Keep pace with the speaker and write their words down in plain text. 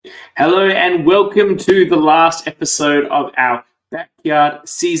Hello and welcome to the last episode of our Backyard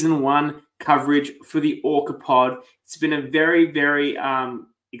Season 1 coverage for the ORCA pod. It's been a very, very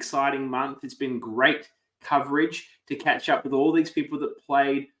exciting month. It's been great coverage to catch up with all these people that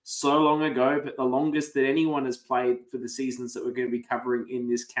played so long ago, but the longest that anyone has played for the seasons that we're going to be covering in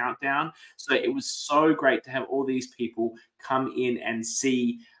this countdown. So it was so great to have all these people come in and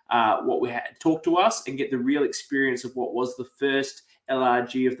see what we had, talk to us and get the real experience of what was the first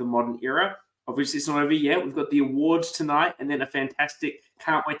LRG of the modern era. Obviously, it's not over yet. We've got the awards tonight and then a fantastic,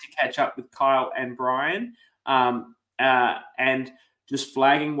 can't wait to catch up with Kyle and Bryan and just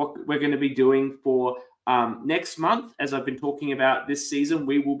flagging what we're going to be doing for next month. As I've been talking about this season,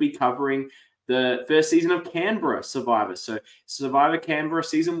 we will be covering the first season of Canberra Survivor. So Survivor Canberra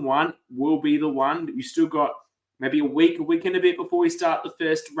Season 1 will be the one. You still got maybe a week and a bit before we start the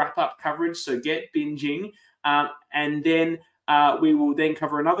first wrap-up coverage, so get binging. And then we will then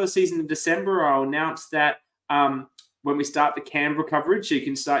cover another season in December. I'll announce that when we start the Canberra coverage, so you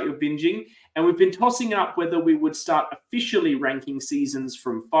can start your binging. And we've been tossing up whether we would start officially ranking seasons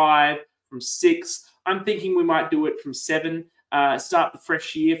from 5, from 6. I'm thinking we might do it from 7. Start the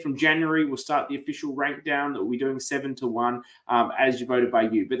fresh year from January. We'll start the official rank down that we'll be doing 7 to 1 as you voted by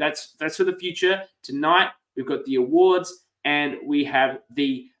you. But that's for the future. Tonight, we've got the awards and we have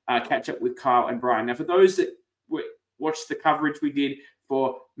the catch up with Kyle and Bryan. Now, for those that watched the coverage we did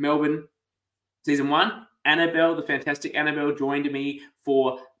for Melbourne Season 1, Annabel, the fantastic Annabel, joined me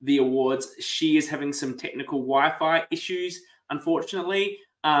for the awards. She is having some technical Wi-Fi issues, unfortunately.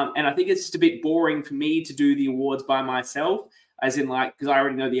 And I think it's just a bit boring for me to do the awards by myself, as in because I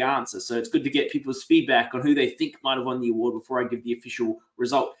already know the answer. So it's good to get people's feedback on who they think might have won the award before I give the official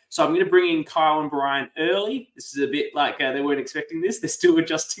result. So I'm going to bring in Kyle and Bryan early. This is a bit like they weren't expecting this. They're still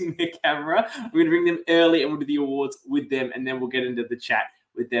adjusting their camera. I'm going to bring them early and we'll do the awards with them, and then we'll get into the chat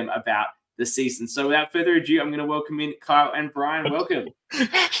with them about the season. So without further ado, I'm going to welcome in Kyle and Bryan. Welcome.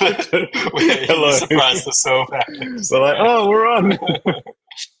 Hello. Surprised us so bad. We're like, oh, we're on.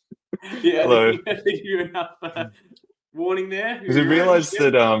 Yeah, Hello. you enough warning there. Because we realized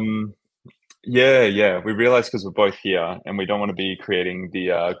that, we realized because we're both here and we don't want to be creating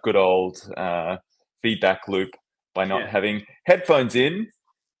the good old feedback loop by not having headphones in,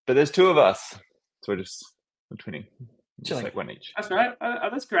 but there's 2 of us. So we're twinning. Just like one each. That's right.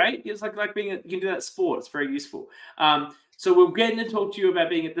 That's great. It's like being you can do that at sport. It's very useful. So we're getting to talk to you about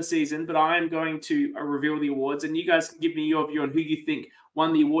being at the season, but I am going to reveal the awards, and you guys can give me your view on who you think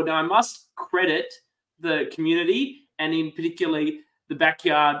won the award. Now, I must credit the community, and in particularly the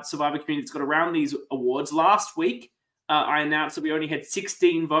Backyard Survivor community that's got around these awards. Last week, I announced that we only had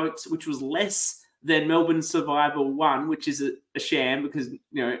 16 votes, which was less than Melbourne Survivor 1, which is a sham because,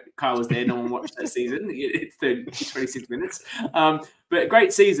 Kyle was there. No one watched that season. It's 26 minutes. But a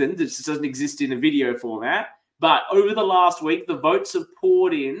great season that just doesn't exist in a video format. But over the last week, the votes have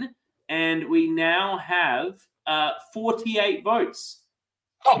poured in, and we now have 48 votes.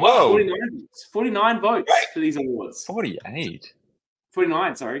 Oh, whoa. 49 votes for these awards. 48?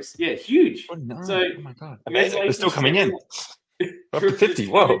 49, sorry. Yeah, huge. 49. So, oh, my God. Amazing. They're still coming in. Up to 50.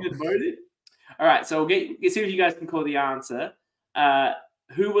 Whoa. All right, so we'll see if you guys can call the answer.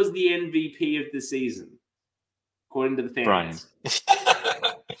 Who was the MVP of the season, according to the fans? Bryan.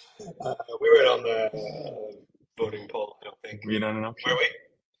 We weren't on the voting poll, I don't think. Were you not an option? Were we?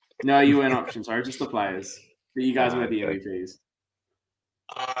 No, you weren't an option. Sorry, just the players. But you guys were the MVPs.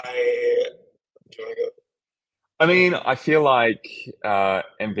 Do you want to go? I mean, I feel like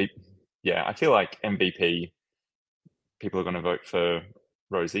MVP. Yeah, I feel like MVP. People are going to vote for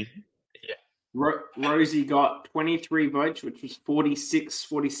Rosie. Yeah. Rosie got 23 votes, which was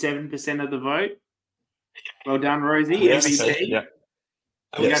 47% of the vote. Well done, Rosie. Yes, MVP. yeah.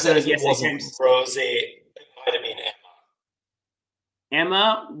 I would say if it wasn't Rosie, it might have been Emma.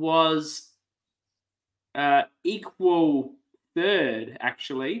 Emma was equal third,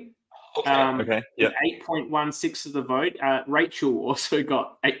 actually. Okay. Yeah. 8.16 of the vote. Rachel also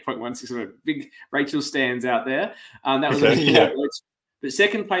got 8.16 of the vote. Big Rachel stands out there. That was votes. But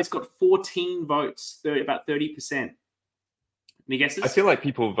second place got 14 votes, about 30%. Any guesses? I feel like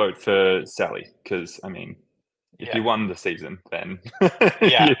people vote for Sally because, I mean, if you won the season, then...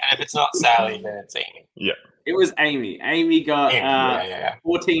 Yeah, and if it's not Sally, then it's Amy. Yeah. It was Amy. Amy got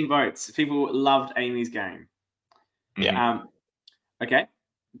 14 votes. People loved Amy's game. Yeah. Okay.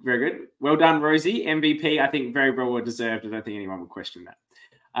 Very good. Well done, Rosie. MVP, I think very, very well deserved. I don't think anyone would question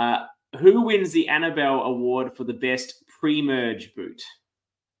that. Who wins the Annabel Award for the best pre-merge boot?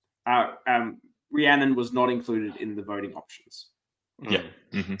 Rhiannon was not included in the voting options. Yeah.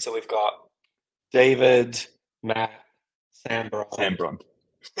 Mm-hmm. So we've got David, Matt, Sam Braun.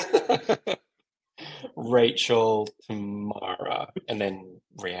 Rachel, Tamara, and then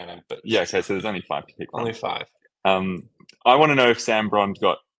Rhiannon. But yeah, okay, so there's only 5 to pick from. Only 5. I want to know if Sam Brond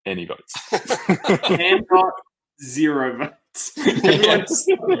got any votes. Sam got 0 votes. Everyone votes.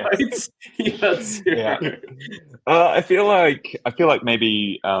 He got 0. Yeah. I feel like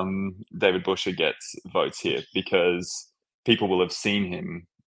maybe David Busher gets votes here because people will have seen him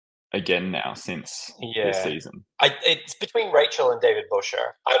again now since this season. It's between Rachel and David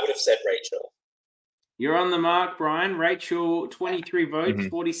Busher. I would have said Rachel. You're on the mark, Brian. Rachel, 23 votes,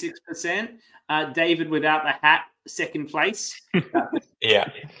 46%. David, without the hat, second place.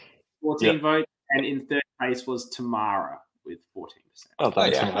 14 votes. And in third place was Tamara with 14%. Oh,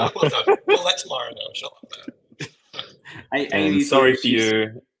 thanks, Tamara. Well done. We'll let Tamara know. She'll have that. And sorry for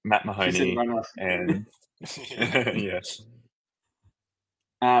you, Matt Mahoney. And yes.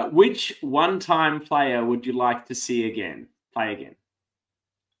 Which one-time player would you like to see play again?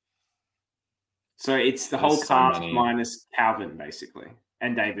 So it's the whole cast minus Calvin, basically,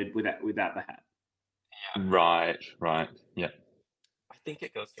 and David without the hat. Right. Yeah. I think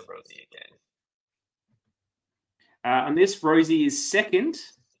it goes to Rosie again. On this, Rosie is second,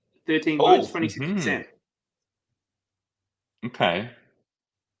 13 votes, 26%. Okay.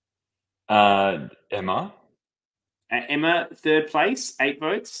 Emma? Emma, third place, 8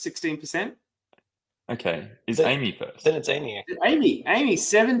 votes, 16%. Okay. Is Amy first? Then it's Amy. Amy,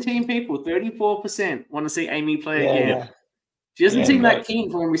 17 people, 34% want to see Amy play again. Yeah. She doesn't seem that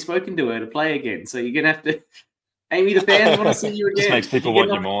keen from when we've spoken to her to play again. So you're going to have to... Amy, the fans want to see you again. Just makes people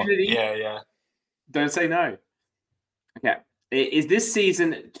want you more. Yeah. Don't say no. Okay. Is this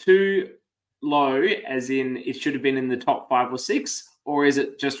season too low, as in it should have been in the top 5 or 6, or is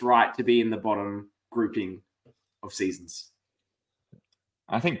it just right to be in the bottom grouping of seasons?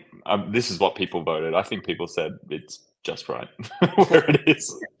 I think this is what people voted. I think people said it's just right where it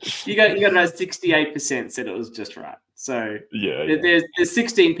is. You got about 68% said it was just right. So there's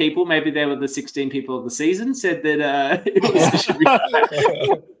 16 people. Maybe they were the 16 people of the season said that it should be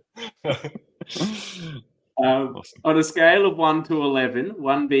right. Awesome. On a scale of 1 to 11,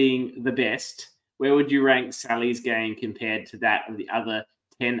 1 being the best, where would you rank Sally's game compared to that of the other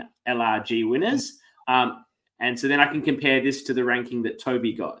 10 LRG winners? And so then I can compare this to the ranking that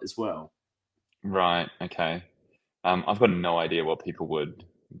Toby got as well. Right. Okay. I've got no idea what people would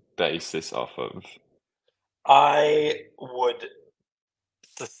base this off of. I would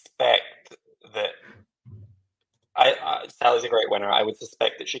suspect that Sally's a great winner. I would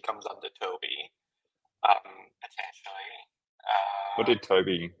suspect that she comes under Toby, potentially. What did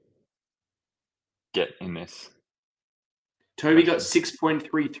Toby get in this? Toby got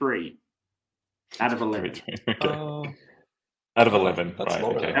 6.33 out of 11. Out of 11, that's right?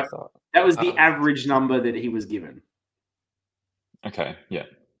 Okay. That was the average number that he was given. Okay, yeah.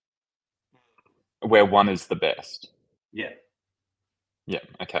 Where 1 is the best. Yeah. Yeah.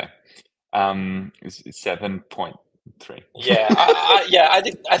 Okay. It's 7.3. Yeah.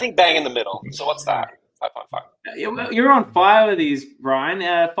 I think bang in the middle. So what's that? 5.5. You're on fire with these, Brian.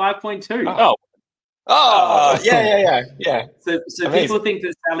 5.2. Yeah. So people think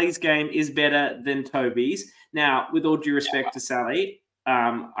that Sally's game is better than Toby's. Now, with all due respect to Sally,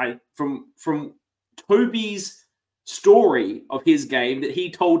 from Toby's story of his game that he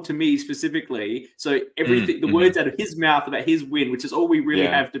told to me specifically, so everything, the words out of his mouth about his win, which is all we really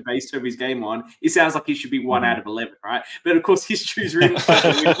have to base Toby's game on, it sounds like he should be 1 out of 11, right? But of course, history's written,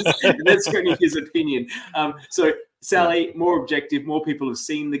 and that's only his opinion. So Sally, more objective, more people have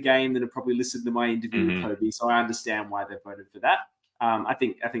seen the game than have probably listened to my interview with Toby, so I understand why they voted for that. I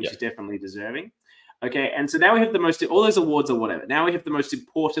think she's definitely deserving. Okay, and so now we have all those awards or whatever. Now we have the most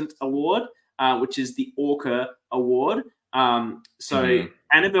important award, which is the ORCA award.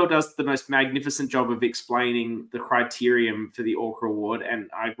 Annabel does the most magnificent job of explaining the criterion for the ORCA award,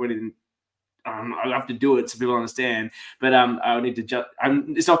 and I went in. I have to do it so people understand, but I need to.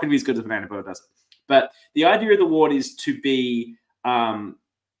 It's not going to be as good as when Annabel does it. But the idea of the award is to be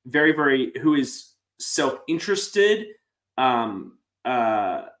very, very who is self-interested,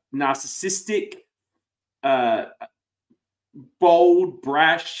 narcissistic, bold,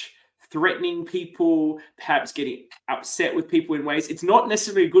 brash, threatening people, perhaps getting upset with people in ways. It's not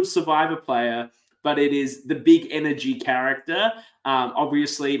necessarily a good survivor player, but it is the big energy character.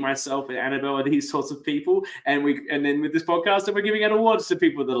 Obviously, myself and Annabel are these sorts of people, and then with this podcast, and we're giving out awards to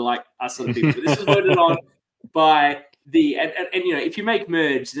people that are like us sort of people. But this is voted on by and if you make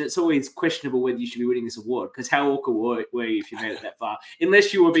merge, then it's always questionable whether you should be winning this award, because how awkward were you if you made it that far?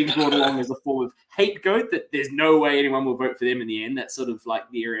 Unless you were being brought along as a form of hate goat, that there's no way anyone will vote for them in the end. That's sort of like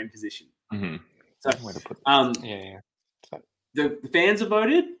the end position. Mm-hmm. So, the fans have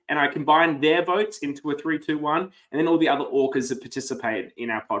voted, and I combined their votes into a 3-2-1, and then all the other orcas that participated in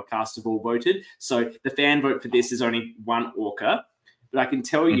our podcast have all voted. So the fan vote for this is only one orca. But I can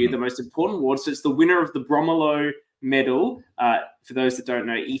tell you the most important award. So it's the winner of the Bromilow Medal. For those that don't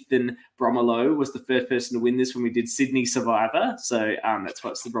know, Ethan Bromilow was the first person to win this when we did Sydney Survivor. So that's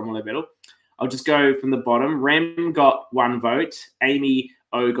what's the Bromilow Medal. I'll just go from the bottom. Rem got 1 vote. Amy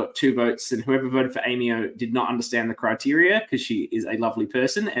O got 2 votes. And whoever voted for Amy O did not understand the criteria because she is a lovely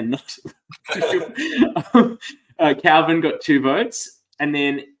person and not. Calvin got 2 votes. And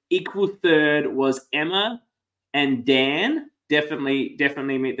then equal third was Emma and Dan.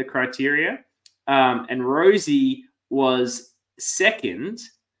 Definitely meet the criteria. And Rosie was second,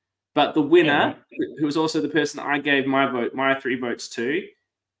 but the winner, who was also the person I gave my 3 votes to,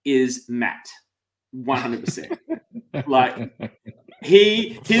 is Matt. 100%. Like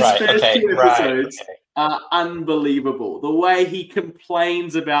his first 2 episodes are unbelievable. The way he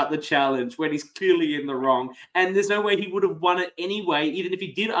complains about the challenge when he's clearly in the wrong, and there's no way he would have won it anyway, even if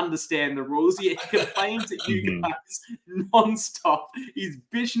he did understand the rules. He complains at you guys nonstop. He's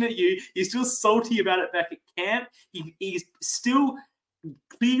bitching at you. He's still salty about it back at camp. He's still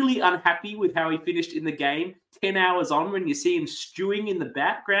clearly unhappy with how he finished in the game 10 hours on when you see him stewing in the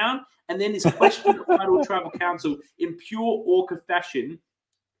background. And then his question at Final Tribal Council in pure orca fashion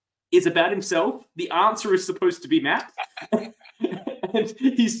is about himself. The answer is supposed to be Matt. And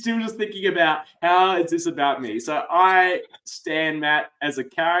he's still just thinking about, how is this about me? So I stand Matt as a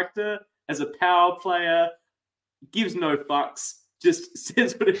character, as a power player, gives no fucks, just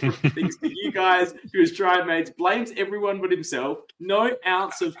says whatever he thinks to you guys, to his tribe mates, blames everyone but himself. No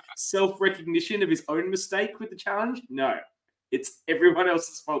ounce of self-recognition of his own mistake with the challenge. No. It's everyone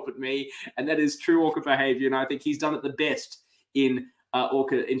else's fault but me, and that is true orca behavior, and I think he's done it the best in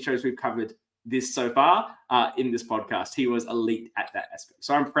orca in shows we've covered this so far in this podcast. He was elite at that aspect.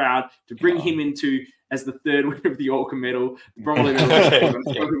 So I'm proud to bring him into as the third winner of the Orca Medal, the Bromilow Medal. I'm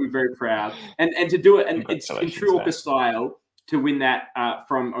going to be very proud. And to do it, and it's in true orca style, to win that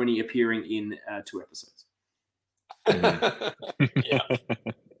from only appearing in 2 episodes. Yeah.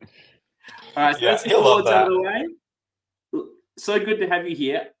 All right, so that's the awards out of the way. So good to have you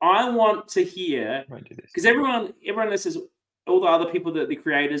here. I want to hear, because everyone says, all the other people, the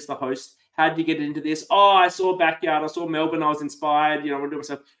creators, the hosts, how did you get into this? Oh, I saw Backyard, I saw Melbourne, I was inspired, I want to do it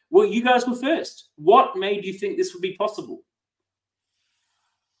myself. Well, you guys were first. What made you think this would be possible?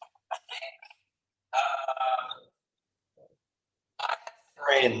 I had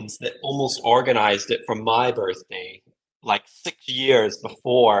friends that almost organized it for my birthday, like 6 years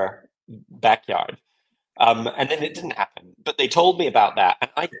before Backyard. And then it didn't happen. But they told me about that.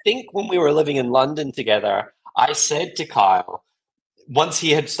 And I think when we were living in London together, I said to Kyle, once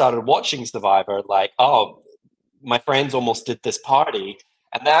he had started watching Survivor, like, oh, my friends almost did this party.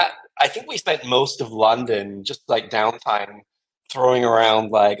 And that, I think we spent most of London just like downtime throwing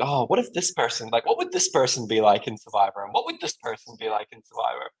around like, oh, what if this person, like, what would this person be like in Survivor? And what would this person be like in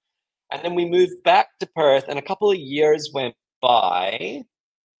Survivor? And then we moved back to Perth and a couple of years went by.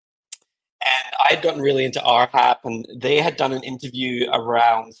 And I had gotten really into RHAP, and they had done an interview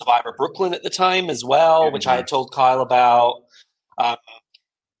around Survivor Brooklyn at the time as well, which I had told Kyle about. And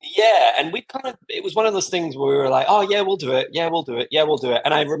it was one of those things where we were like, oh, yeah, we'll do it. Yeah, we'll do it. Yeah, we'll do it.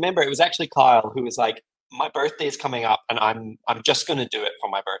 And I remember it was actually Kyle who was like, my birthday is coming up, and I'm just going to do it for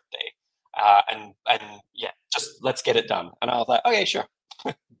my birthday. Just let's get it done. And I was like, okay, sure.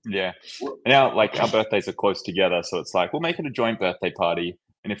 Yeah. Now, like, our birthdays are close together, so it's like, we'll make it a joint birthday party.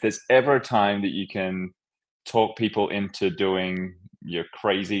 And if there's ever a time that you can talk people into doing your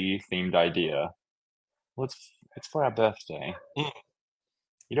crazy themed idea, well, it's for our birthday.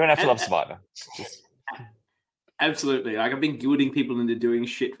 You don't have to love Survivor. Absolutely. Like, I've been guilting people into doing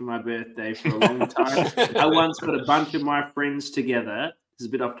shit for my birthday for a long time. I once got a bunch of my friends together. This is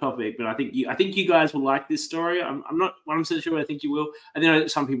a bit off topic, but I think you guys will like this story. I'm not 100% sure, but I think you will. I know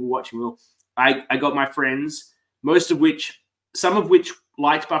some people watching will. I got my friends, some of which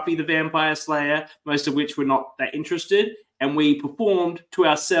liked Buffy the Vampire Slayer, most of which were not that interested, and we performed to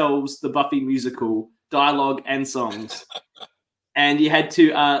ourselves the Buffy musical, dialogue and songs. And you had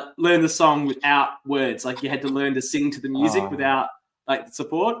to learn the song without words. Like, you had to learn to sing to the music without like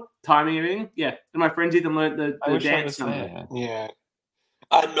support, timing, everything. Yeah. And my friends even learned the dance number. Yeah.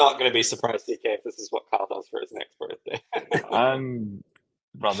 I'm not going to be surprised, CK, if this is what Kyle does for his next birthday. I'm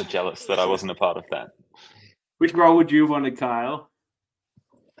rather jealous that I wasn't a part of that. Which role would you have wanted, Kyle?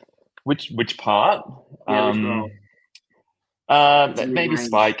 Which part? Yeah, which role? Maybe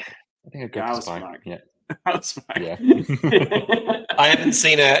Spike. I think I'd go for Spike. Yeah. That was fine. Yeah. I haven't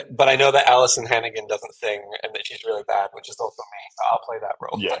seen it, but I know that Alison Hannigan doesn't sing and that she's really bad, which is also me. So I'll play that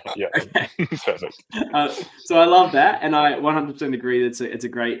role. Yeah. Okay. Perfect. So I love that, and I 100% agree that it's a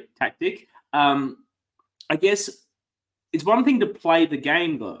great tactic. I guess it's one thing to play the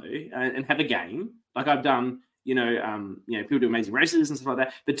game though, and have a game like I've done. People do amazing races and stuff like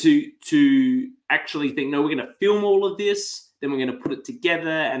that. But to actually think, no, we're going to film all of this, then we're going to put it together,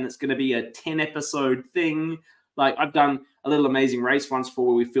 and it's going to be a 10-episode thing. Like I've done a little amazing race once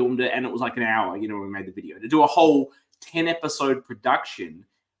where we filmed it, and it was like an hour. When we made the video, to do a whole 10-episode production.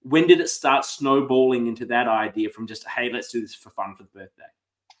 When did it start snowballing into that idea from just, hey, let's do this for fun for the birthday?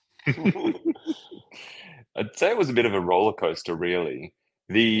 I'd say it was a bit of a roller coaster, really.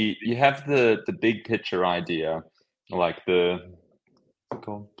 You have the big picture idea, like what's it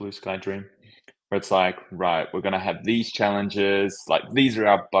called, Blue Sky Dream, where it's like, right, we're going to have these challenges, like these are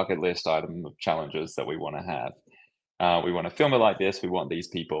our bucket list item of challenges that we want to have. We want to film it like this. We want these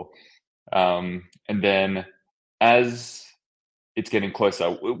people. And then as it's getting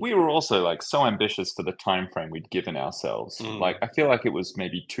closer, we were also like so ambitious for the time frame we'd given ourselves. Like I feel like it was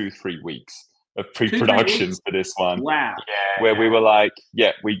maybe 2-3 weeks of pre-production for this one. Wow. Where we were like,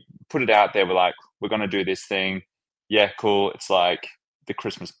 we put it out there. We're like, we're going to do this thing. Yeah, cool. It's like the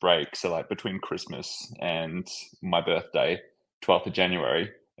Christmas break. So like between Christmas and my birthday, 12th of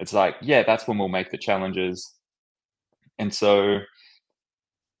January, it's like, that's when we'll make the challenges. And so,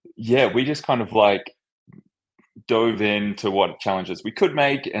 we just kind of like dove into what challenges we could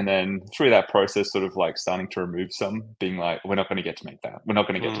make, and then through that process sort of like starting to remove some, being like, we're not going to get to make that,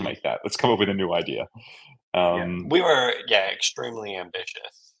 let's come up with a new idea. We were extremely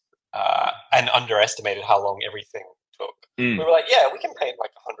ambitious and underestimated how long everything took. We were like, we can paint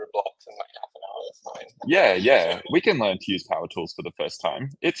like 100 blocks in like half an hour, that's fine. We can learn to use power tools for the first time,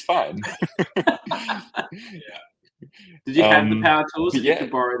 it's fine. Did you have the power tools, or did you have to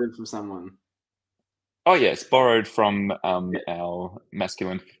borrow them from someone? Oh yes, borrowed from our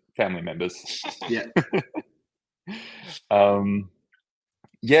masculine family members. Yeah.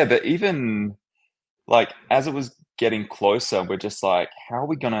 But even like as it was getting closer, we're just like, how are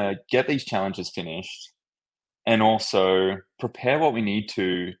we gonna get these challenges finished, and also prepare what we need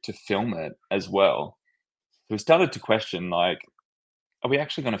to film it as well? So we started to question, like, are we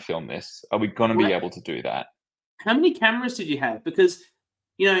actually going to film this? Are we going to be able to do that? How many cameras did you have? Because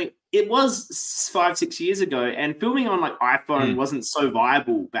it was 5-6 years ago, and filming on like iPhone wasn't so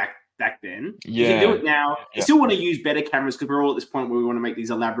viable back then. You can do it now. You still want to use better cameras because we're all at this point where we want to make these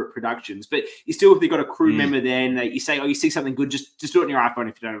elaborate productions. But you still, if you've got a crew member there and you say, you see something good, just do it on your iPhone.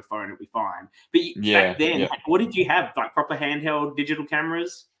 If you don't have a phone, it'll be fine. But back then, what did you have? Like proper handheld digital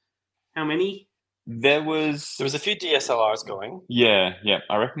cameras? How many? There was a few DSLRs going. Yeah.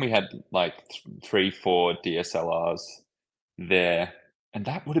 I reckon we had like 3-4 DSLRs there. And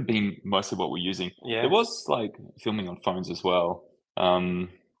that would have been mostly what we're using. Yeah. There was like filming on phones as well. But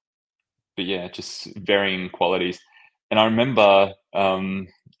just varying qualities. And I remember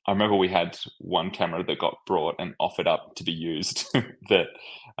we had one camera that got brought and offered up to be used that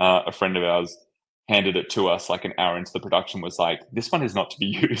a friend of ours handed it to us like an hour into the production, was like, this one is not to be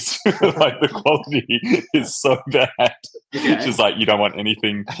used. Like the quality is so bad. She's like, you don't want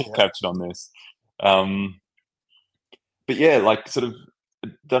anything captured on this. But like sort of,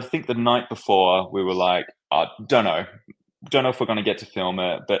 I think the night before we were like, don't know if we're going to get to film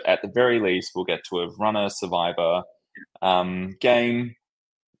it, but at the very least we'll get to have run a Survivor game,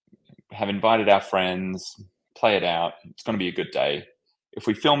 have invited our friends, play it out. It's going to be a good day. If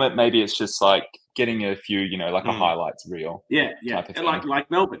we film it, maybe it's just like getting a few, like a highlights reel. Type of thing. Like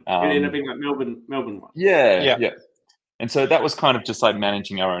Melbourne. It ended up being like Melbourne one. Yeah. And so that was kind of just like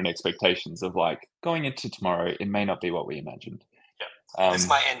managing our own expectations of like going into tomorrow, it may not be what we imagined. This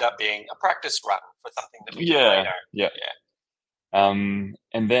might end up being a practice run for something that we do later.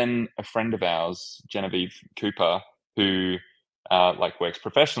 And then a friend of ours, Genevieve Cooper, who like works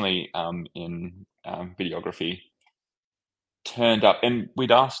professionally in videography, turned up, and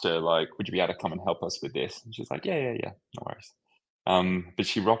we'd asked her like, would you be able to come and help us with this? And she's like, yeah, no worries. But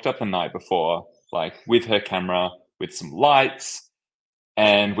she rocked up the night before, like with her camera, with some lights,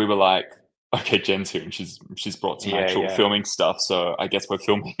 and we were like, okay, Jen's here, and she's brought some actual filming stuff, so I guess we're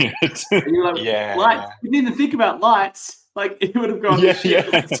filming it. And you're like, lights. We didn't even think about lights. Like it would have gone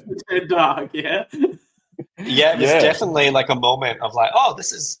turned dark. Yeah, it was definitely like a moment of like, oh,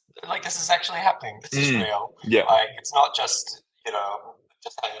 this is actually happening. This is real. Yeah, like it's not just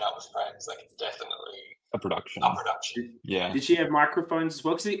just hanging out with friends. Like it's definitely a production. Yeah. Did she have microphones as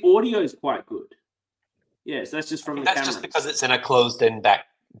well? Because the audio is quite good. Yeah, so that's just from the camera. That's just because it's in a closed-in back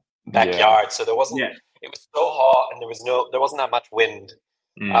backyard, so there wasn't. Yeah. It was so hot, and there wasn't that much wind,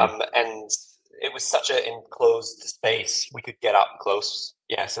 Mm. and it was such an enclosed space. We could get up close.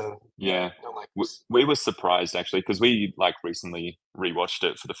 Yeah, so Yeah. no mics. We were surprised actually because we like recently rewatched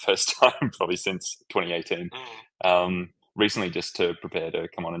it for the first time probably since 2018. Recently just to prepare to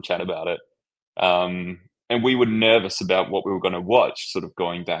come on and chat about it. And we were nervous about what we were going to watch, sort of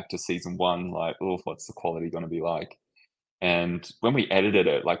going back to season 1, like, oh, what's the quality going to be like? And when we edited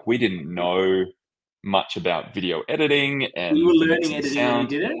it, like we didn't know much about video editing and You were learning mixing editing sound when you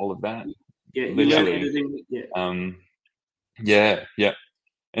did it? and all of that. Yeah, you Literally. learned editing. Yeah. Yeah.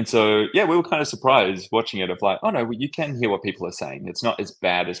 And so, yeah, we were kind of surprised watching it of like, oh no, you can hear what people are saying. It's not as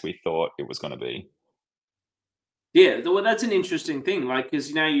bad as we thought it was going to be. Yeah, well, that's an interesting thing. Like,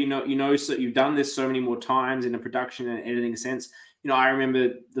 because now so you've done this so many more times in a production and editing sense. I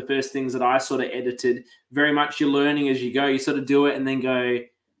remember the first things that I sort of edited. Very much you're learning as you go. You sort of do it and then go,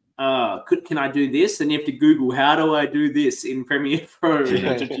 can I do this? And you have to Google, how do I do this in Premiere Pro? And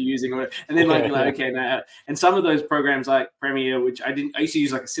that's what you're using. And then you're like, okay, now. And some of those programs like Premiere, which I used to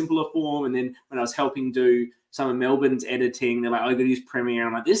use like a simpler form. And then when I was helping do some of Melbourne's editing, they're like, I got to use Premiere.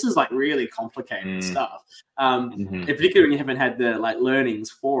 I'm like, this is like really complicated stuff. Particularly when you haven't had the like learnings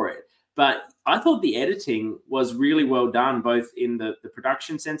for it. But I thought the editing was really well done, both in the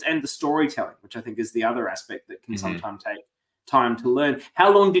production sense and the storytelling, which I think is the other aspect that can sometimes take time to learn.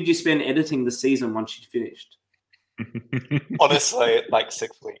 How long did you spend editing the season once you'd finished? Honestly, like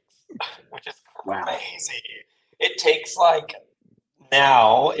 6 weeks, which is crazy.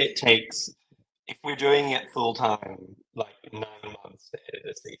 Wow. It takes if we're doing it full time, like 9 months to edit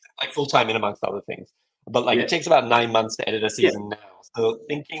a season, like full time in amongst other things. But it takes about 9 months to edit a season now. So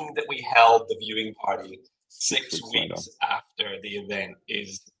thinking that we held the viewing party 6 weeks after the event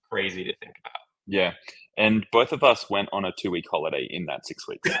is crazy to think about. Yeah. And both of us went on a 2-week holiday in that 6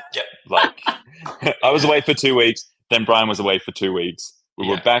 weeks. Yeah. Like I was away for 2 weeks, then Brian was away for 2 weeks. We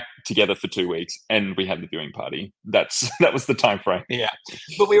were back together for 2 weeks and we had the viewing party. That was the time frame. Yeah.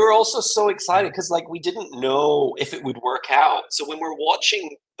 But we were also so excited because we didn't know if it would work out. So when we're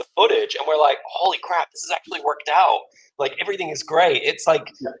watching the footage and we're like, holy crap, this has actually worked out. Like everything is great. It's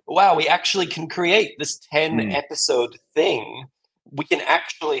like, wow, we actually can create this 10 episode thing. We can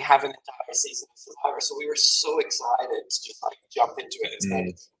actually have an entire season of Survivor. So we were so excited to just jump into it and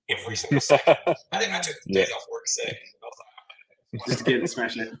spend every single second. I think I took days off work sick. Just get it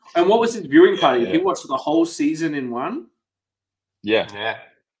smashed in. And what was his viewing party? He watched the whole season in one? Yeah. Yeah.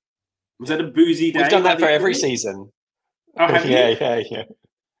 Was that a boozy day? We've done that for every season. Oh, have you?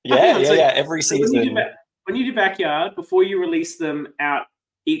 Yeah. Every season. When you do Backyard, before you release them out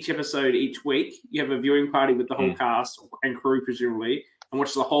each episode each week, you have a viewing party with the whole cast and crew, presumably, and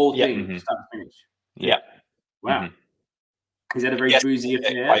watch the whole thing start to finish. Yeah. Wow. Is that a very boozy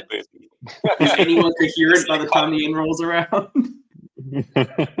affair? Quite boozy. Is anyone coherent by the time the end rolls around?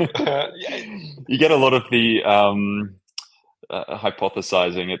 You get a lot of the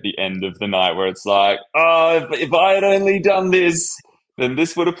hypothesizing at the end of the night where it's like, oh, if I had only done this, then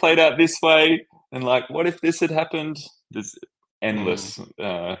this would have played out this way. And like, what if this had happened? There's endless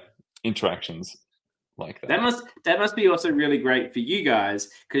interactions like that. That must be also really great for you guys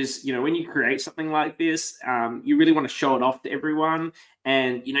because, when you create something like this, you really want to show it off to everyone.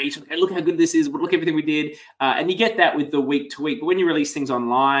 And, you talk, hey, look how good this is, look everything we did. And you get that with the week to week. But when you release things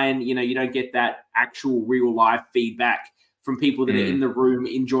online, you don't get that actual real life feedback from people that are in the room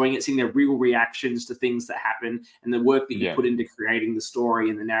enjoying it, seeing their real reactions to things that happen and the work that you put into creating the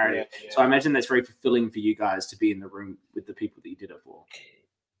story and the narrative. Yeah. So I imagine that's very fulfilling for you guys to be in the room with the people that you did it for.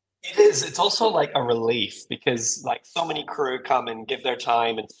 It is. It's also like a relief because so many crew come and give their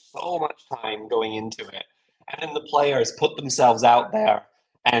time and so much time going into it. And then the players put themselves out there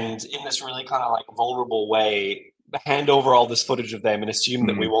and in this really kind of vulnerable way, hand over all this footage of them and assume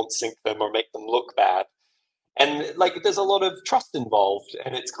that we won't sync them or make them look bad. And there's a lot of trust involved,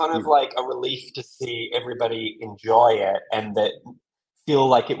 and it's kind of like a relief to see everybody enjoy it and that feel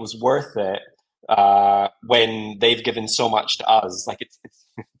like it was worth it when they've given so much to us.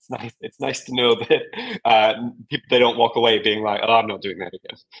 It's nice. It's nice to know that people, they don't walk away being like, "Oh, I'm not doing that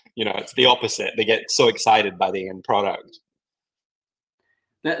again." It's the opposite. They get so excited by the end product.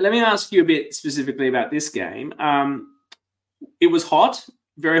 Let me ask you a bit specifically about this game. It was hot.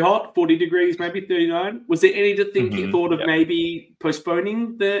 Very hot, 40 degrees, maybe 39. Was there any thought of maybe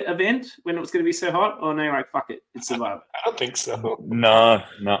postponing the event when it was going to be so hot? Or no, you're fuck it, it's Survivor? I don't think so. No.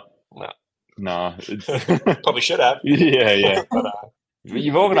 Probably should have. Yeah. But,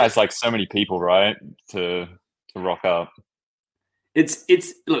 you've organized so many people, right, to rock up. It's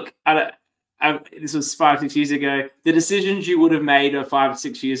look, I this was 5-6 years ago. The decisions you would have made 5 or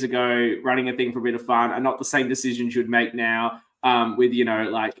 6 years ago, running a thing for a bit of fun, are not the same decisions you'd make now. With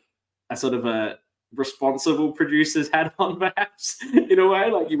like a sort of a responsible producer's hat on, perhaps in a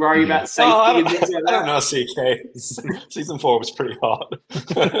way. Like you worry about safety and things like that. I don't know, CK. Season 4 was pretty hot.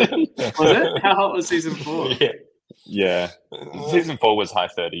 Was it? How hot was season 4? Yeah. Season 4 was high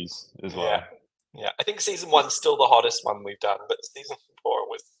 30s as well. Yeah. I think season 1's still the hottest one we've done, but season 4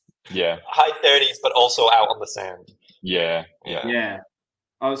 was high 30s, but also out on the sand. Yeah.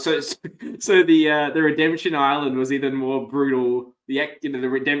 Oh, so the Redemption Island was even more brutal. The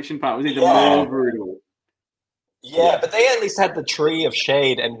redemption part was even more brutal. Yeah, but they at least had the tree of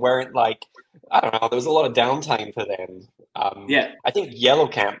shade and weren't like, I don't know, there was a lot of downtime for them. I think Yellow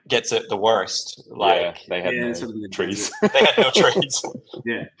Camp gets it the worst. Like they had no trees. They had no trees.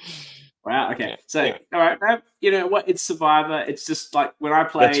 Yeah. Wow. Okay. So, all right. You know what? It's Survivor. It's just like when I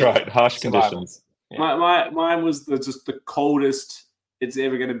played. That's right. Harsh conditions. Yeah. Mine was just the coldest it's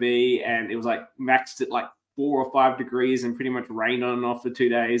ever going to be, and it was like maxed at like 4 or 5 degrees and pretty much rained on and off for 2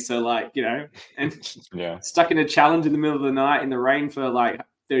 days. So like, and stuck in a challenge in the middle of the night in the rain for like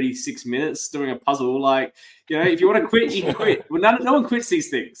 36 minutes doing a puzzle. Like, if you want to quit, you can quit. Well, no one quits these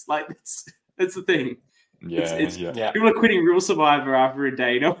things. Like that's the thing. People are quitting Real Survivor after a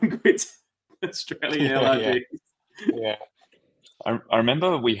day. No one quits Australian LRG. Yeah. I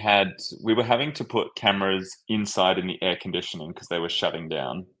remember we were having to put cameras inside in the air conditioning because they were shutting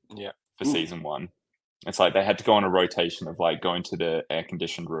down for season 1. It's like they had to go on a rotation of like going to the air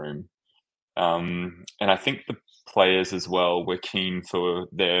conditioned room. And I think the players as well were keen for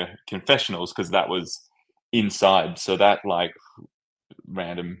their confessionals because that was inside. So that like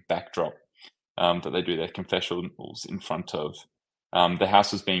random backdrop that they do their confessionals in front of. The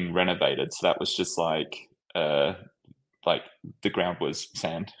house was being renovated. So that was just like the ground was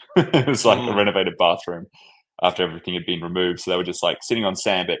sand. It was like a renovated bathroom after everything had been removed. So they were just like sitting on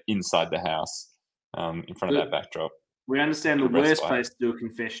sand, but inside the house in front of that backdrop. We understand the worst place to do a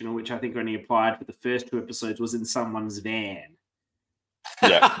confessional, which I think only applied for the first 2 episodes, was in someone's van.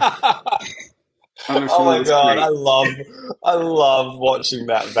 Yeah. Oh my god, I love watching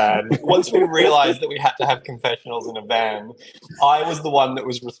that van. Once we realized that we had to have confessionals in a van, I was the one that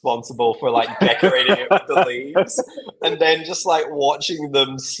was responsible for like decorating it with the leaves, and then just like watching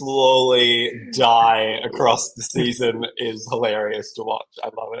them slowly die across the season is hilarious to watch. I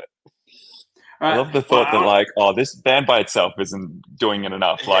love it. I love the thought that like, this van by itself isn't doing it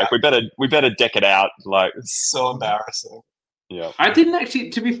enough. Like we better deck it out. Like it's so embarrassing. Yeah, I didn't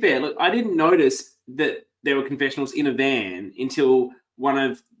actually. To be fair, look, I didn't notice that there were confessionals in a van until one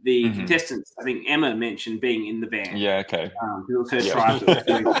of the contestants, I think Emma, mentioned being in the van. Yeah, okay. It was her tribe.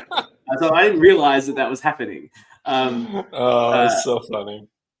 So I didn't realize that was happening. It's so funny.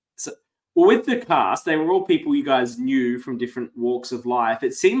 So, with the cast, they were all people you guys knew from different walks of life.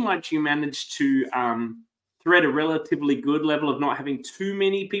 It seemed like you managed to thread a relatively good level of not having too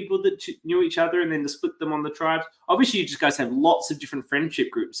many people that knew each other and then to split them on the tribes. Obviously, you just guys have lots of different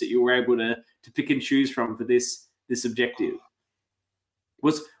friendship groups that you were able to pick and choose from for this objective.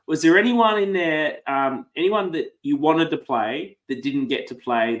 Was there anyone in there, anyone that you wanted to play that didn't get to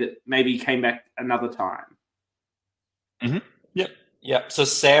play that maybe came back another time? Mm-hmm. Yep. So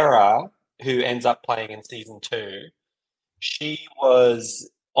Sarah, who ends up playing in season 2, she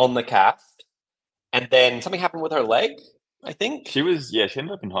was on the cast. And then something happened with her leg, I think. She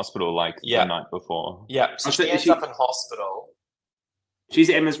ended up in hospital the night before. Yeah, so she ends up in hospital. She's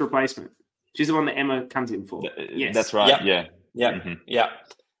Emma's replacement. She's the one that Emma comes in for. Yes. That's right, yeah.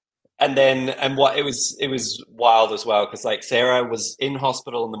 And then, it was wild as well, because like Sarah was in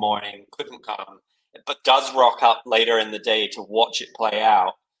hospital in the morning, couldn't come, but does rock up later in the day to watch it play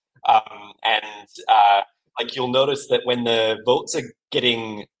out. Like you'll notice that when the votes are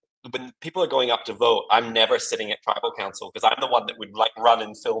when people are going up to vote, I'm never sitting at tribal council because I'm the one that would like run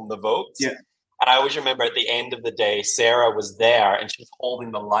and film the votes. Yeah. And I always remember at the end of the day, Sarah was there and she was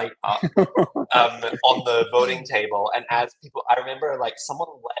holding the light up on the voting table. And as people, I remember like someone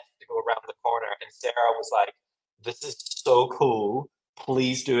left to go around the corner and Sarah was like, "This is so cool.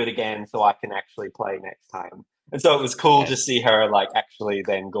 Please do it again so I can actually play next time." And so it was cool to see her like actually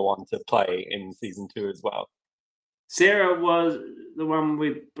then go on to play in season 2 as well. Sarah was the one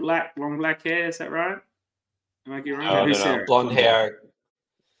with long black hair, is that right? Am I getting right? Who's Sarah? Blonde hair.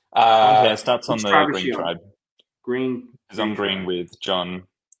 Blonde hair starts on the green tribe. Green. Is on green with John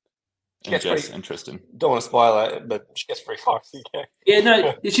and Jess and Tristan. Don't want to spoil it, but she gets pretty far. Yeah,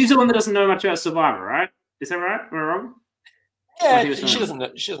 no, she's the one that doesn't know much about Survivor, right? Is that right? Am I wrong? Yeah, she doesn't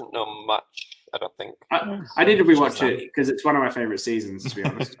know much. I don't think. I need to rewatch it because it's one of my favorite seasons, to be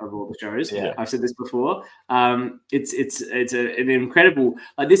honest, of all the shows. Yeah. I've said this before. It's an incredible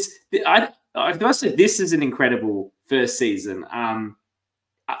like this. I must say this is an incredible first season.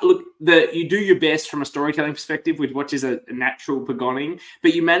 Look, you do your best from a storytelling perspective with what is a natural begonning,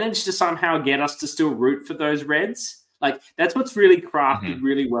 but you manage to somehow get us to still root for those Reds. Like that's what's really crafted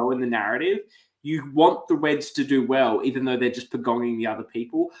really well in the narrative. You want the Reds to do well, even though they're just begonging the other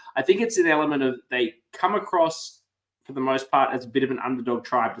people. I think it's an element of they come across, for the most part, as a bit of an underdog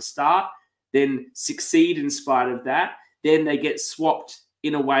tribe to start, then succeed in spite of that. Then they get swapped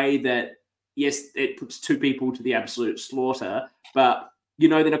in a way that, yes, it puts two people to the absolute slaughter, but they're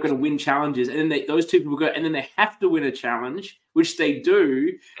not going to win challenges. And then those two people go, and then they have to win a challenge, which they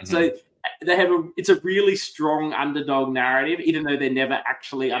do. So they have it's a really strong underdog narrative, even though they're never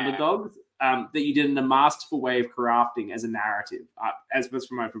actually underdogs. That you did in a masterful way of crafting as a narrative, as was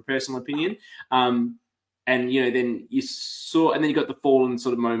from my personal opinion. And then you saw, and then you got the fallen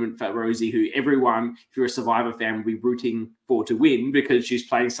sort of moment for Rosie, who everyone, if you're a Survivor fan, will be rooting for to win because she's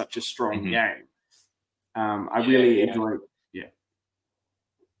playing such a strong game. I really enjoy it. Yeah.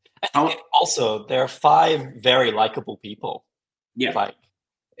 I think also there are 5 very likable people. Yeah. Like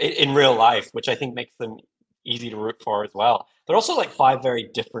in real life, which I think makes them easy to root for as well. They're also like 5 very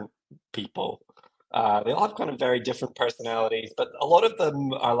different people. They all have kind of very different personalities, but a lot of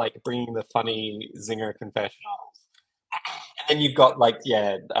them are like bringing the funny zinger confessionals. And then you've got like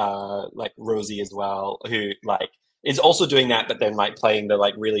Rosie as well, who like is also doing that, but then like playing the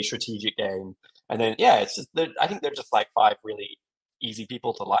like really strategic game. And then it's just I think they're just like 5 really easy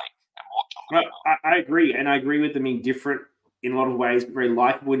people to like and watch. I agree, and I agree with them in different. In a lot of ways, very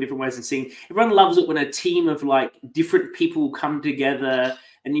likable in different ways, and seeing everyone loves it when a team of like different people come together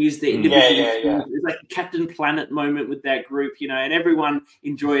and use their individual skills. It's like a Captain Planet moment with that group, and everyone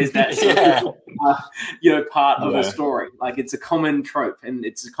enjoys that sort of, part of a story. Like it's a common trope and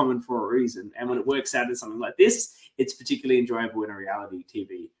it's common for a reason. And when it works out in something like this, it's particularly enjoyable in a reality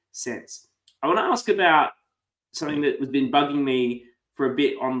TV sense. I want to ask about something that has been bugging me for a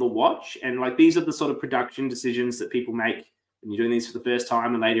bit on the watch. And like these are the sort of production decisions that people make when you're doing these for the first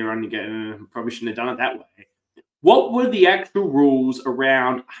time, and later on you go, probably shouldn't have done it that way. What were the actual rules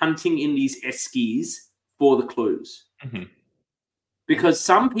around hunting in these eskies for the clues? Because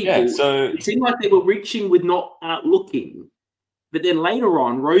some people, it seemed like they were reaching with not looking, but then later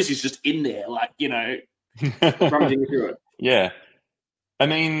on, Rosie's just in there, like, rummaging through it. Yeah. I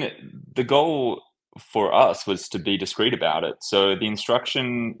mean, the goal for us was to be discreet about it. So the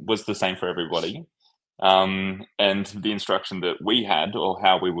instruction was the same for everybody. And the instruction that we had, or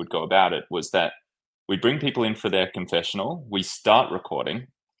how we would go about it, was that we bring people in for their confessional, we start recording,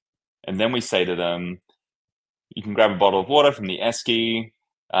 and then we say to them, you can grab a bottle of water from the esky,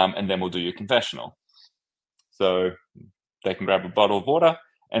 and then we'll do your confessional. So they can grab a bottle of water,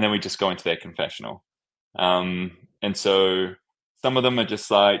 and then we just go into their confessional. And so some of them are just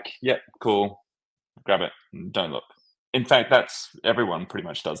like, yep, cool, grab it, don't look. In fact, everyone pretty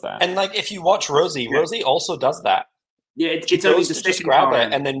much does that. And like, if you watch Rosie, Rosie also does that. Yeah, it's only the second grab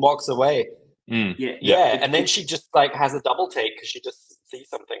time. it and then walks away. Yeah. And then she just like has a double take because she just sees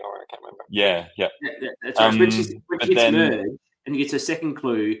something, or I can't remember. Yeah. That's right. When she gets merged and gets her second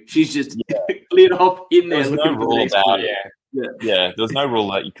clue, she's just cleared off in there. There's no rule about there was no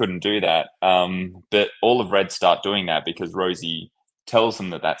rule that you couldn't do that. But all of Red start doing that because Rosie tells them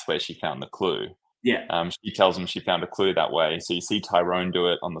that that's where she found the clue. Yeah. She tells him she found a clue that way. So you see Tyrone do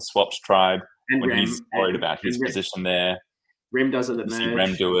it on the Swaps tribe and when Rem, he's worried about his position there. Rem does it at you merge. See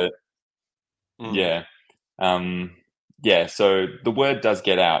Rem do it. Yeah. So the word does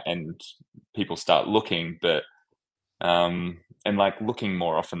get out and people start looking, but and like looking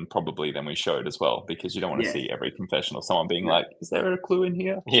more often probably than we showed as well, because you don't want to see every confessional someone being like, is there a clue in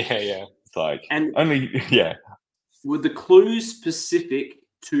here? Yeah. It's like only Were the clues specific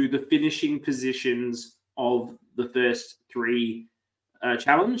to the finishing positions of the first 3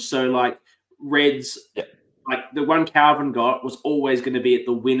 challenge? So like Reds, like the one Calvin got was always going to be at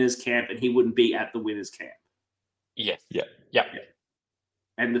the winners camp, and he wouldn't be at the winners camp. Yes. Yeah.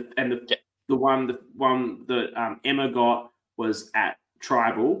 And the one that Emma got was at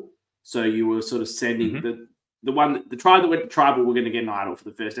tribal. So you were sort of sending the tribe that went to tribal were going to get an idol for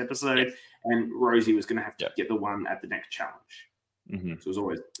the first episode, and Rosie was going to have to get the one at the next challenge. So it was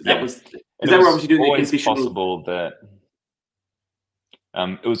always they were obviously doing the conditional. Possible that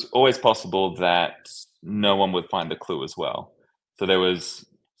it was always possible that no one would find the clue as well. So there was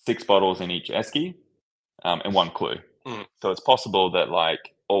 6 bottles in each esky and 1 clue. So it's possible that like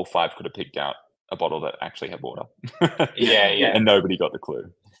all 5 could have picked out a bottle that actually had water. And nobody got the clue.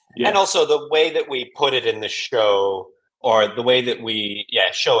 And also the way that we put it in the show, or the way that we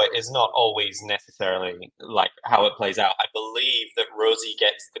show it, is not always necessarily like how it plays out. I believe that Rosie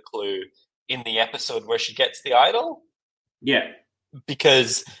gets the clue in the episode where she gets the idol. Yeah.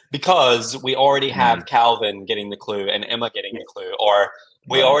 Because we already have Calvin getting the clue and Emma getting the clue, or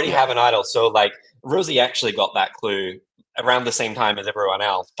we already have an idol. So like Rosie actually got that clue around the same time as everyone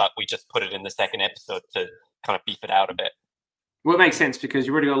else, but we just put it in the second episode to kind of beef it out a bit. Well, it makes sense because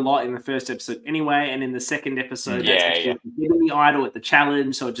you already got a lot in the first episode anyway, and in the second episode, that's actually getting the idol at the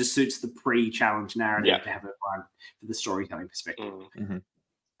challenge, so it just suits the pre-challenge narrative to have it run for the storytelling perspective.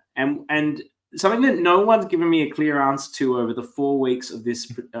 And something that no one's given me a clear answer to over the 4 weeks of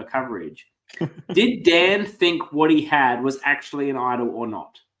this coverage, did Dan think what he had was actually an idol or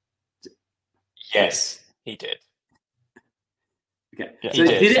not? Yes, he did. Okay, yeah, so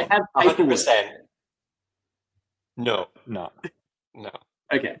did it have paperwork? 100%. No.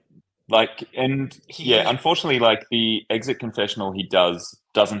 Okay. Like, and unfortunately, like the exit confessional he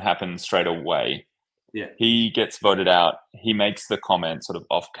doesn't happen straight away. Yeah. He gets voted out. He makes the comment sort of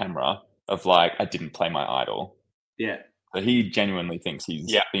off camera of like, I didn't play my idol. Yeah. But he genuinely thinks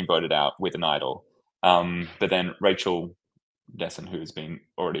he's been voted out with an idol. But then Rachel Dessen, who has been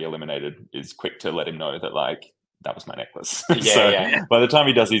already eliminated, is quick to let him know that like, that was my necklace. By the time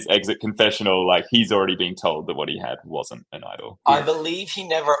he does his exit confessional, like he's already been told that what he had wasn't an idol. I believe he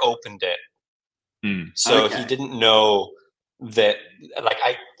never opened it. So he didn't know that, like,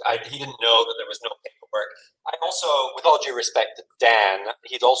 he didn't know that there was no paperwork. I also, with all due respect to Dan,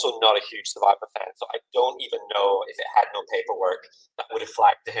 he's also not a huge Survivor fan, so I don't even know if it had no paperwork that would have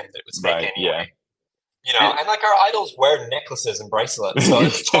flagged to him that it was fake anyway. Yeah. You know, and like our idols wear necklaces and bracelets, so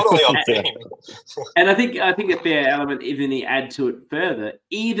it's totally on theme. And I think a fair element, even to add to it further,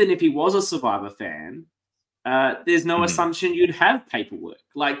 even if he was a Survivor fan, there's no assumption you'd have paperwork.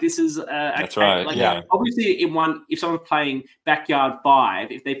 Like this is that's right. Like, obviously, if someone's playing Backyard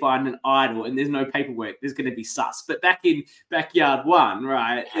 5, if they find an idol and there's no paperwork, there's going to be sus. But back in Backyard 1,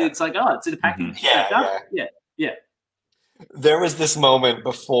 right? It's like, oh, it's in a package. Yeah. There was this moment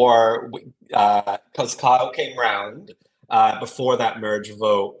before, because Kyle came round before that merge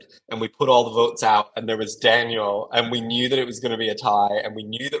vote, and we put all the votes out, and there was Daniel, and we knew that it was going to be a tie, and we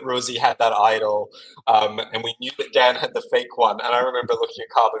knew that Rosie had that idol, and we knew that Dan had the fake one. And I remember looking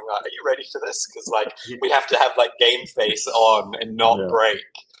at Kyle and like, "Are you ready for this? Because like we have to have like game face on and not break."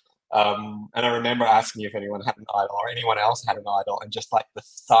 And I remember asking you if anyone had an idol or anyone else had an idol, and just like the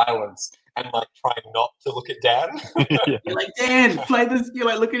silence. And like trying not to look at Dan. You're like, Dan, play this. You're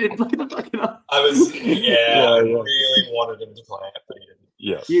like, look at it, play the fucking up. I was, I really wanted him to play it, but he didn't.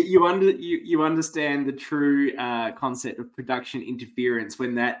 Yeah. You understand the true concept of production interference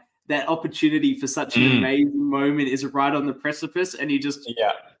when that opportunity for such an amazing moment is right on the precipice, and you just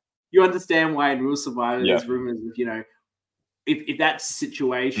you understand why in Real Survivor there's rumors of, you know, if that's the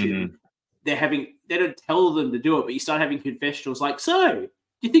situation, they don't tell them to do it, but you start having confessionals like, so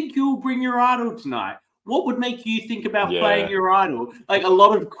do you think you'll bring your idol tonight? What would make you think about playing your idol? Like a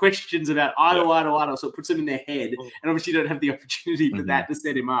lot of questions about idol. So it puts them in their head. And obviously you don't have the opportunity for that to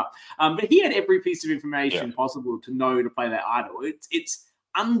set him up. But he had every piece of information possible to know to play that idol. It's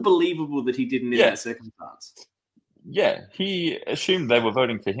unbelievable that he didn't in that circumstance. Yeah, he assumed they were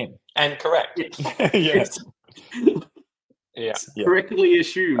voting for him. And correct. Correctly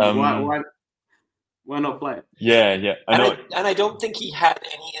assumed. Why not play it? Yeah. And I don't think he had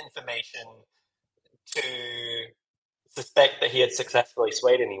any information to suspect that he had successfully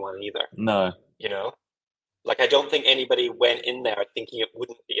swayed anyone either. No. You know? Like, I don't think anybody went in there thinking it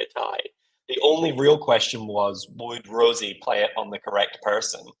wouldn't be a tie. The only real question was, would Rosie play it on the correct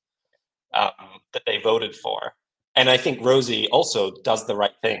person that they voted for? And I think Rosie also does the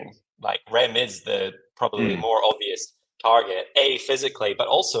right thing. Like, Rem is the probably more obvious target, physically, but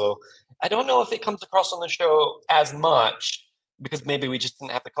also I don't know if it comes across on the show as much because maybe we just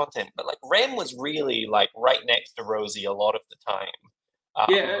didn't have the content, but like Rem was really like right next to Rosie a lot of the time.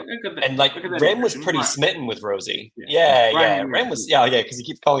 And like Rem was pretty smitten with Rosie. Rem was because he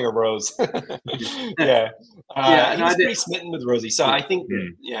keeps calling her Rose. He was pretty smitten with Rosie. So I think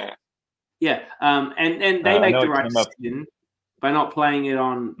and they make the right decision by not playing it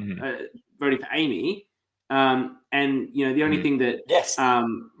on voting for Amy. And you know, the only thing that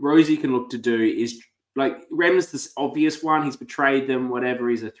Rosie can look to do is like Rem's this obvious one. He's betrayed them, whatever.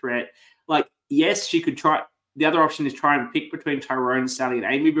 He's a threat. Like, yes, she could try. The other option is try and pick between Tyrone, Sally, and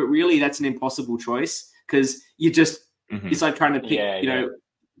Amy, but really that's an impossible choice because you just it's like trying to pick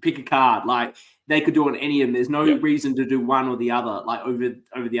pick a card. Like they could do it on any of them. There's no reason to do one or the other, like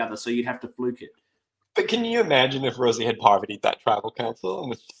over the other. So you'd have to fluke it. But can you imagine if Rosie had povertyed that tribal council and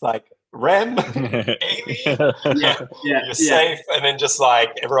was just like, Rem, Amy, you're safe, and then just like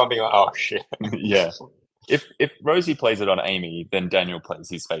everyone being like, oh shit. Yeah. If Rosie plays it on Amy, then Daniel plays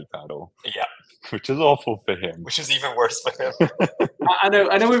his fake idol. Yeah. Which is awful for him. Which is even worse for him. I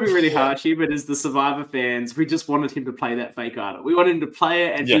know we've been really harsh here, but as the Survivor fans, we just wanted him to play that fake idol. We wanted him to play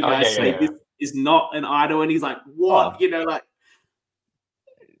it, and you guys say this is not an idol, and he's like, what? You know, like.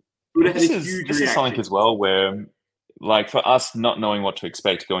 This is something as well where, like, for us not knowing what to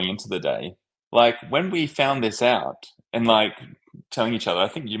expect going into the day, like, when we found this out and, like, telling each other, I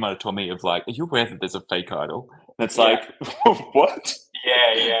think you might have told me of, like, are you aware that there's a fake idol? And it's like, what?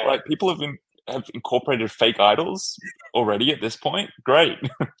 Yeah. Like, people have incorporated fake idols already at this point. Great.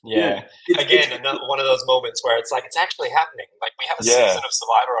 Yeah. Again, another one of those moments where it's like, it's actually happening. Like, we have a season of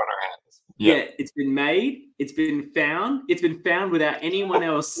Survivor on our hands. Yeah, it's been made. It's been found. It's been found without anyone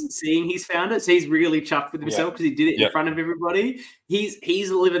else seeing he's found it. So he's really chuffed with himself because he did it in front of everybody. He's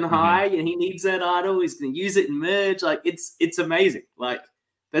living high, and he needs that idol. He's going to use it and merge. Like it's amazing. Like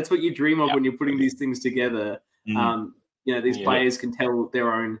that's what you dream of when you're putting these things together. You know, these players can tell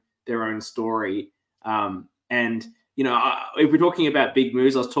their own story. And you know, if we're talking about big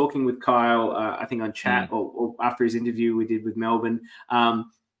moves, I was talking with Kyle, I think on chat or after his interview we did with Melbourne,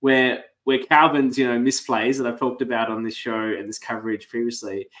 where Calvin's, you know, misplays that I've talked about on this show and this coverage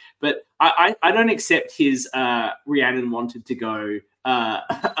previously. But I don't accept his Rhiannon wanted to go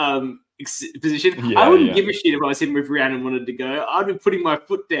position. I wouldn't give a shit if I was him if Rhiannon wanted to go. I'd be putting my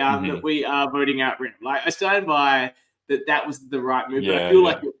foot down that we are voting out Rhiannon. Like, I stand by that was the right move. But I feel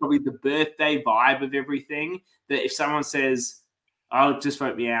like it's probably the birthday vibe of everything, that if someone says, "Oh, just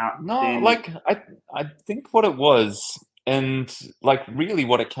vote me out," then... like I think what it was, and like really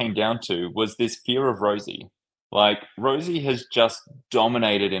what it came down to was this fear of Rosie. Like, Rosie has just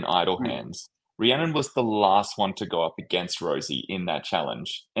dominated in idle hands. Rhiannon was the last one to go up against Rosie in that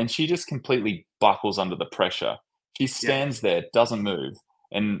challenge, and she just completely buckles under the pressure. She stands there, doesn't move,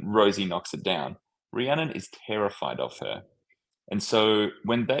 and Rosie knocks it down. Rhiannon is terrified of her. And so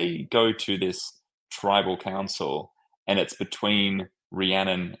when they go to this tribal council and it's between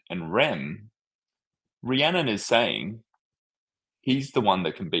Rhiannon and Rem, Rhiannon is saying, he's the one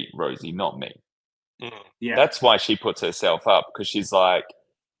that can beat Rosie, not me. Yeah. That's why she puts herself up, because she's like,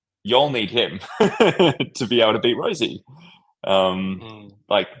 you'll need him to be able to beat Rosie.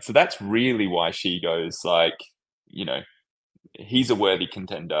 Like, so that's really why she goes, like, you know, he's a worthy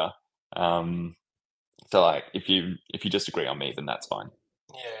contender. So like, if you disagree on me, then that's fine.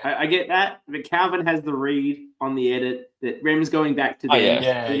 Yeah, I get that. But Calvin has the read on the edit that Rem's going back to them.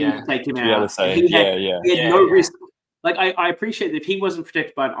 To take him out. He had no risk. Like, I appreciate that if he wasn't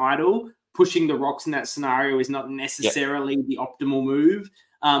protected by an idol, pushing the rocks in that scenario is not necessarily the optimal move.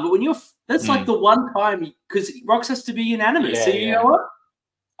 But when that's like the one time, because rocks has to be unanimous. So you know what?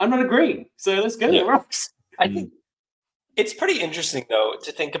 I'm not agreeing. So let's go to rocks. I think it's pretty interesting though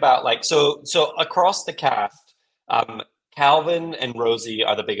to think about, like, so across the cast, Calvin and Rosie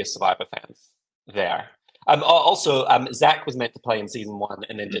are the biggest Survivor fans there. Also, Zach was meant to play in season 1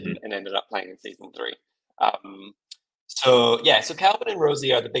 and then didn't, and ended up playing in season 3. So Calvin and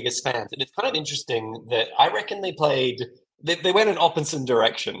Rosie are the biggest fans, and it's kind of interesting that I reckon they went in opposite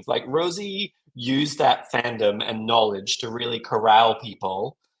directions. Like, Rosie used that fandom and knowledge to really corral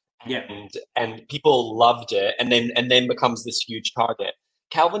people, and people loved it, and then becomes this huge target.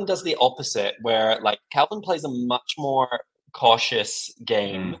 Calvin does the opposite, where like Calvin plays a much more cautious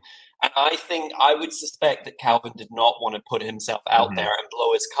game. And I would suspect that Calvin did not want to put himself out there and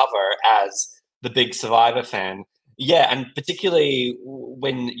blow his cover as the big Survivor fan. Yeah, and particularly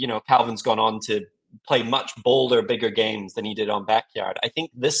when, you know, Calvin's gone on to play much bolder, bigger games than he did on Backyard. I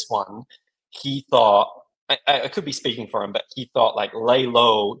think this one, he thought, I could be speaking for him, but he thought, like, lay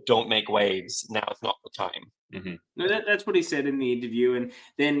low, don't make waves. Now is not the time. No, that's what he said in the interview. And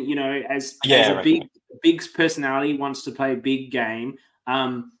then, you know, as a big personality wants to play a big game,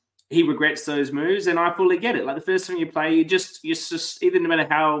 he regrets those moves, and I fully get it. Like, the first time you play, you just even no matter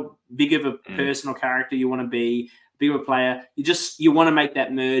how big of a person or character you want to be, big of a player, you want to make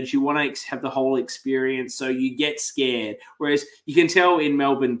that merge. You want to have the whole experience, so you get scared. Whereas you can tell in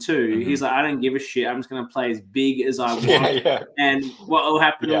Melbourne too, he's like, I don't give a shit. I'm just going to play as big as I want, and what will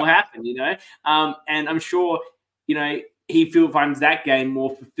happen will happen. You know, and I'm sure, you know, he finds that game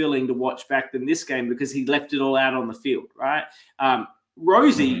more fulfilling to watch back than this game because he left it all out on the field, right?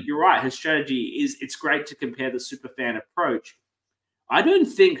 Rosie, you're right. Her strategy it's great to compare the superfan approach. I don't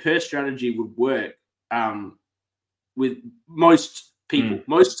think her strategy would work with most people.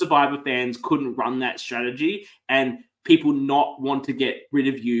 Most Survivor fans couldn't run that strategy, and people not want to get rid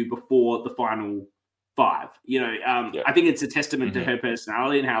of you before the final 5. I think it's a testament to her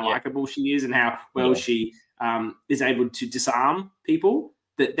personality and how likable she is and how well she is able to disarm people.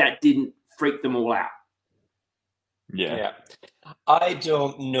 That didn't freak them all out. Yeah. I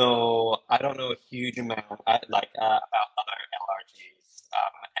don't know a huge amount about other LRGs,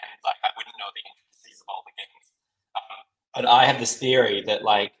 and I wouldn't know the intricacies of all the games. But I have this theory that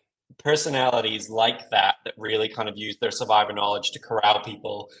personalities like that really kind of use their survivor knowledge to corral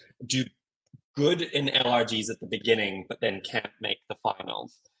people do good in LRGs at the beginning, but then can't make the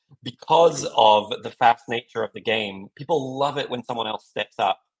finals because of the fast nature of the game. People love it when someone else steps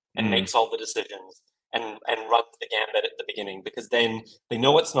up and makes all the decisions and runs the gambit at the beginning, because then they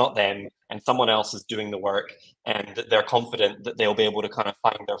know it's not them and someone else is doing the work, and they're confident that they'll be able to kind of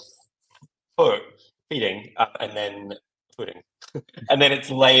find their footing and then footing. And then it's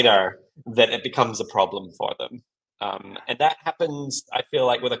later that it becomes a problem for them. And that happens, I feel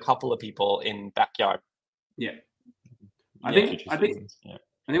like, with a couple of people in Backyard. Yeah. I think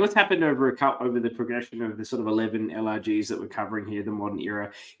what's happened over the progression of the sort of 11 LRGs that we're covering here, the modern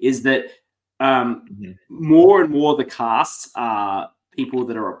era, is that more and more the casts are people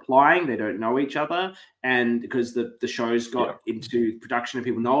that are applying. They don't know each other, and because the show's got into production and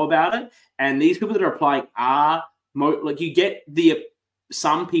people know about it, and these people that are applying are you get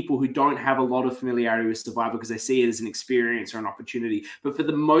some people who don't have a lot of familiarity with Survivor because they see it as an experience or an opportunity. But for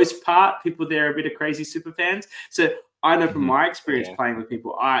the most part, people there are a bit of crazy super fans. So I know from my experience playing with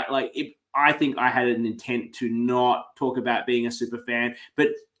people, I think I had an intent to not talk about being a super fan, but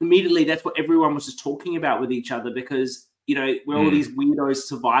immediately that's what everyone was just talking about with each other, because we're all these weirdo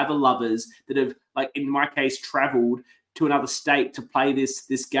Survivor lovers that have, in my case, traveled to another state to play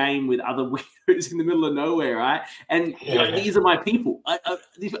this game with other weirdos in the middle of nowhere, right? And these are my people. I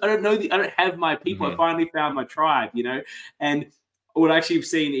don't know. I don't have my people. I finally found my tribe, And what I actually have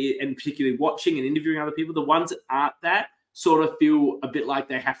seen, and particularly watching and interviewing other people, the ones that aren't that sort of feel a bit like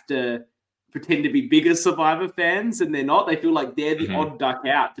they have to pretend to be bigger Survivor fans, and they're not. They feel like they're the odd duck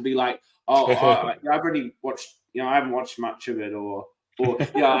out to be like, I've already watched. I haven't watched much of it, or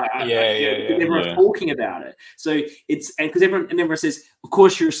everyone's talking about it. So it's because everyone says, of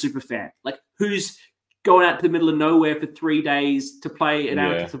course you're a super fan. Who's going out to the middle of nowhere for 3 days to play an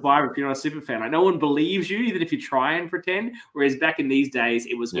amateur Survivor if you're not a super fan? No one believes you, even if you try and pretend. Whereas back in these days,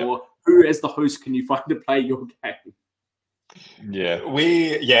 it was more, who as the host can you find to play your game?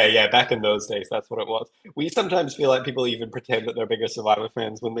 Back in those days, that's what it was. We sometimes feel like people even pretend that they're bigger Survivor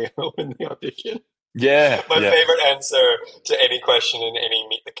fans when they audition. My favorite answer to any question in any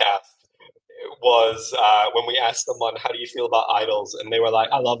Meet the Cast was when we asked someone, how do you feel about idols? And they were like,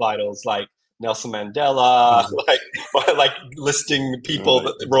 I love idols, like Nelson Mandela, like listing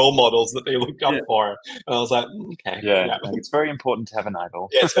people, role models that they looked up for. And I was like, okay. It's very important to have an idol.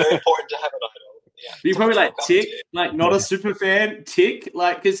 Yeah, it's very important to have an idol. Yeah. You're probably tick, not a super fan, tick,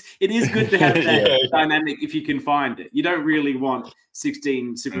 because it is good to have that dynamic if you can find it. You don't really want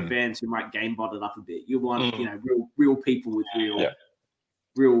 16 super fans who might game bot it up a bit. You want, real people with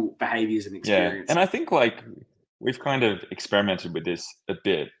real behaviors and experience. And I think we've kind of experimented with this a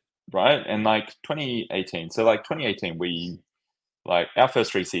bit, right? And 2018. So 2018, we our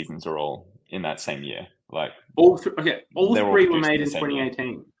first 3 seasons are all in that same year. All 3 were made in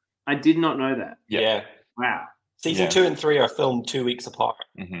 2018. I did not know that. Yeah. Wow. Season 2 and 3 are filmed 2 weeks apart.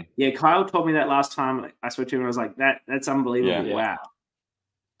 Mm-hmm. Yeah, Kyle told me that last time I spoke to him. I was like, that's unbelievable. Yeah. Wow.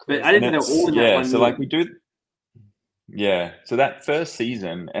 But I didn't know all in that one. So we do. Yeah. So that first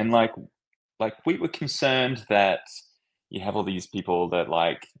season, and we were concerned that you have all these people that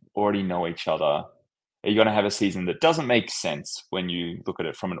already know each other. Are you going to have a season that doesn't make sense when you look at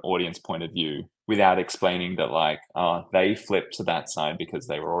it from an audience point of view without explaining that they flipped to that side because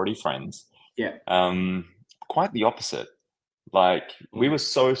they were already friends? Yeah. Quite the opposite. We were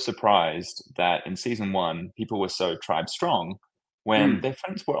so surprised that in season 1, people were so tribe strong when their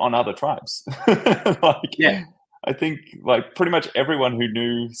friends were on other tribes. I think pretty much everyone who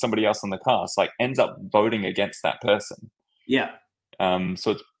knew somebody else on the cast ends up voting against that person. Yeah.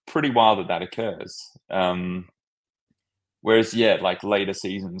 So it's pretty wild that occurs. Whereas later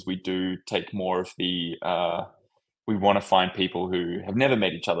seasons, we do take more of the we want to find people who have never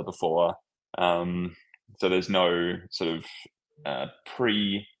met each other before. So there's no sort of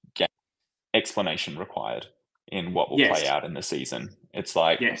pre-game explanation required in what will play out in the season. It's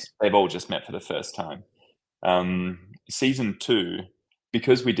they've all just met for the first time. Season 2,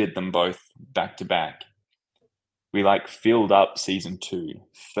 because we did them both back to back, we filled up season 2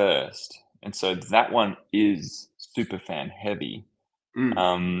 first. And so that one is super fan heavy.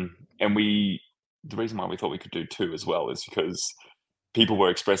 And the reason why we thought we could do 2 as well is because people were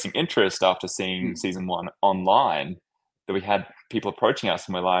expressing interest after seeing season 1 online, that we had people approaching us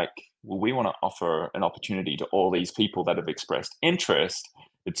and we're like, well, we want to offer an opportunity to all these people that have expressed interest.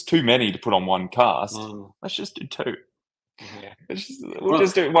 It's too many to put on one cast. Let's just do 2. Yeah. We'll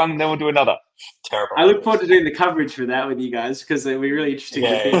just do one, then we'll do another. Terrible. I look forward to doing the coverage for that with you guys, because it'll be really interesting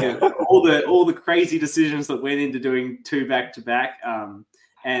to think of all the crazy decisions that went into doing 2 back-to-back.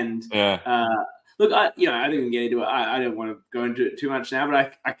 Look, I didn't even get into it. I don't want to go into it too much now,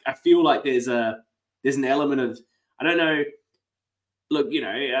 but I feel like there's an element of, I don't know. Look,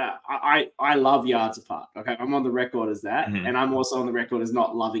 I love Yards Apart. Okay, I'm on the record as that, and I'm also on the record as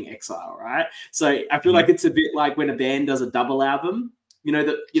not loving Exile. Right, so I feel like it's a bit like when a band does a double album.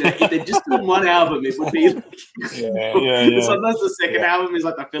 If they're just doing one album, it would be like, sometimes the second album is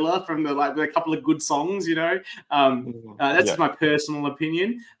like the filler from with a couple of good songs. That's just my personal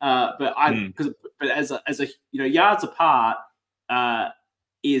opinion. But as a Yards Apart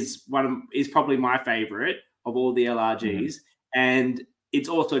is probably my favorite of all the LRGs. And it's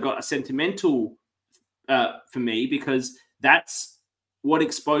also got a sentimental for me, because that's what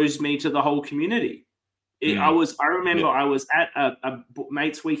exposed me to the whole community. I remember I was at a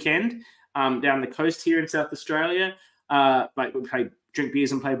mate's weekend down the coast here in South Australia. We drink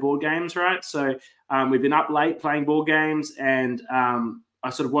beers and play board games, right? So we've been up late playing board games, and I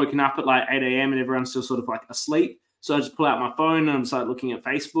sort of woken up at like 8 a.m. and everyone's still sort of like asleep. So I just pull out my phone and I'm start looking at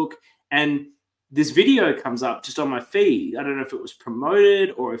Facebook, and this video comes up just on my feed. I don't know if it was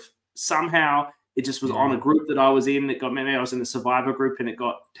promoted or if somehow it just was on a group that I was in. Maybe I was in the Survivor group and it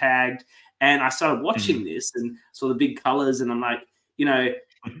got tagged. And I started watching this and saw the big colors, and I'm like,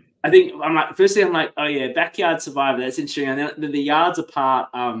 firstly I'm like, oh yeah, Backyard Survivor, that's interesting. And then the Yards Apart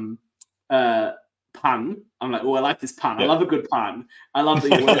pun, I'm like, oh, I like this pun. I love a good pun. I love the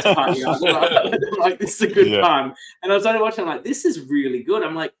words pun. I'm like, this is a good pun. And I was only watching, I'm like, this is really good.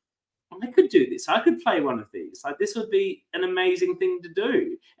 I'm like, I could do this. I could play one of these. Like, this would be an amazing thing to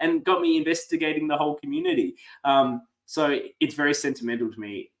do, and got me investigating the whole community. So it's very sentimental to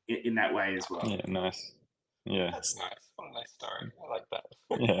me in that way as well. Yeah, nice. Yeah, that's nice. What a nice story. I like that.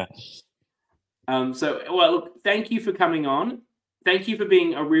 Look, thank you for coming on. Thank you for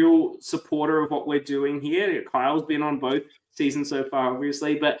being a real supporter of what we're doing here. Kyle's been on both seasons so far,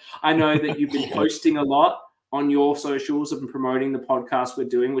 obviously, but I know that you've been posting a lot on your socials and promoting the podcast we're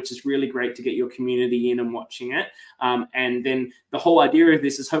doing, which is really great to get your community in and watching it. And then the whole idea of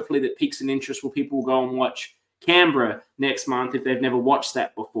this is hopefully that piques an interest where people will go and watch Canberra next month if they've never watched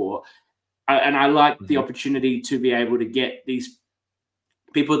that before. And I like the opportunity to be able to get these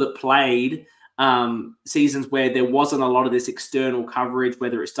people that played seasons where there wasn't a lot of this external coverage,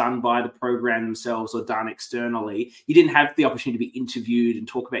 whether it's done by the program themselves or done externally. You didn't have the opportunity to be interviewed and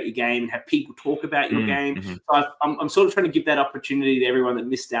talk about your game and have people talk about your game. So I'm sort of trying to give that opportunity to everyone that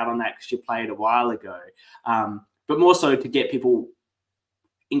missed out on that because you played a while ago. But more so to get people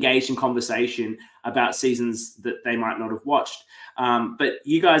engaged in conversation about seasons that they might not have watched. But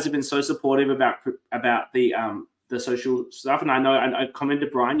you guys have been so supportive about the social stuff. And I know I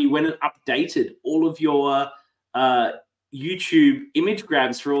commented, Brian, you went and updated all of your YouTube image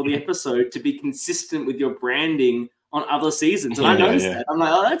grabs for all the episodes to be consistent with your branding on other seasons. And I noticed that. I'm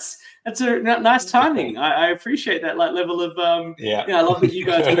like, oh, that's a nice timing. I appreciate that level of, I love that you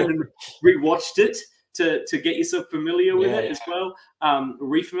guys went and rewatched it to get yourself familiar with it as well,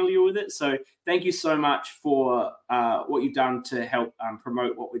 re-familiar with it. So thank you so much for what you've done to help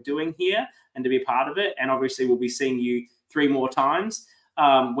promote what we're doing here and to be a part of it. And obviously we'll be seeing you 3 more times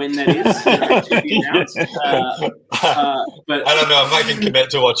when that is to be announced. But I don't know if I can commit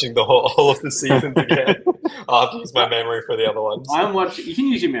to watching the whole of the seasons again. I'll have to use my memory for the other ones. I'm watching. You can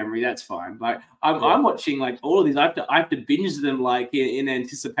use your memory. That's fine. Like I'm watching like all of these. I have to binge them like in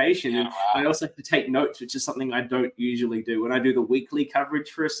anticipation, and I also have to take notes, which is something I don't usually do. When I do the weekly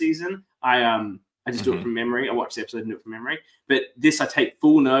coverage for a season, I just do it from memory. I watch the episode and do it from memory. But this, I take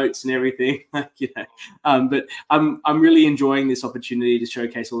full notes and everything. But I'm really enjoying this opportunity to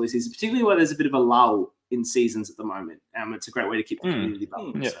showcase all these seasons, particularly where there's a bit of a lull in seasons at the moment. It's a great way to keep the community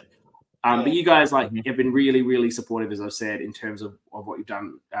bubbling. But you guys have been really, really supportive, as I've said, in terms of what you've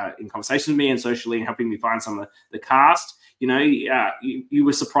done in conversation with me and socially, and helping me find some of the cast. You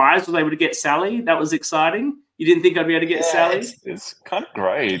were surprised I was able to get Sally. That was exciting. You didn't think I'd be able to get Sally? It's kind of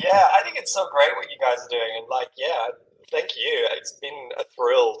great. Yeah, I think it's so great what you guys are doing. And thank you. It's been a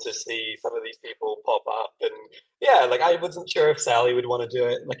thrill to see some of these people pop up, and yeah, like I wasn't sure if Sally would want to do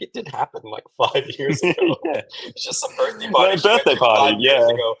it. Like it did happen like 5 years ago. Yeah. It's just some birthday party. Like, birthday party, 5 years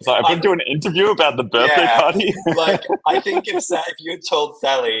yeah. ago. So I'm going to do an interview about the birthday Yeah. party. Like I think if you had told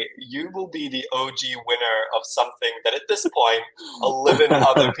Sally, you will be the OG winner of something that at this point 11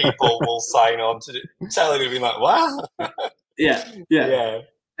 other people will sign on to, Sally would be like, wow. Yeah.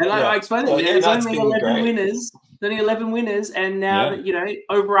 And I explained it. There's only 11 winners. There's only 11 winners, and now that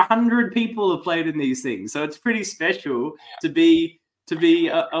over 100 people have played in these things, so it's pretty special to be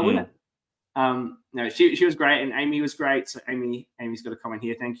a winner. No, she was great, and Amy was great. So Amy's got a comment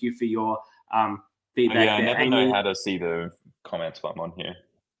here. Thank you for your feedback. I never Amy, know how to see the comments while I'm on here.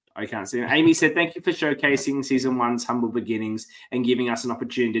 I can't see them. Amy said, thank you for showcasing season 1's humble beginnings and giving us an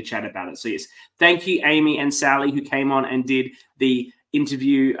opportunity to chat about it. So yes, thank you, Amy and Sally, who came on and did the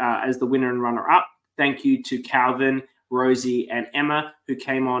interview as the winner and runner-up. Thank you to Calvin, Rosie, and Emma, who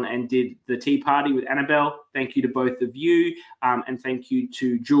came on and did the tea party with Annabel. Thank you to both of you. And thank you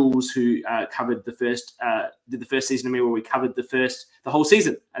to Jules, who covered the first, did the first season of me, where we covered the whole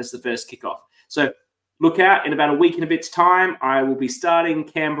season as the first kickoff. So look out, in about a week and a bit's time, I will be starting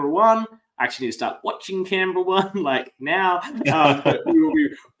Canberra 1. I actually need to start watching Canberra 1, like now. But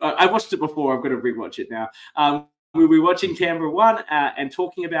I watched it before. I've got to rewatch it now. We'll be watching Canberra 1 and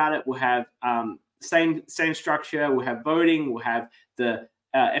talking about it. We'll have same structure. We'll have voting. We'll have the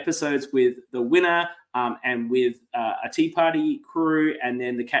episodes with the winner and with a tea party crew, and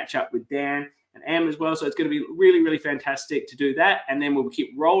then the catch up with Dan and Am as well. So it's going to be really, really fantastic to do that. And then we'll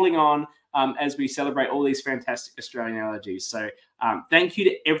keep rolling on as we celebrate all these fantastic Australian allergies. So thank you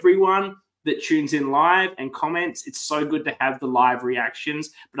to everyone that tunes in live and comments. It's so good to have the live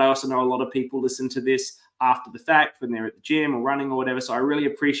reactions, but I also know a lot of people listen to this after the fact when they're at the gym or running or whatever. So I really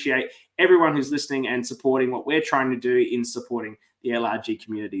appreciate everyone who's listening and supporting what we're trying to do in supporting the LRG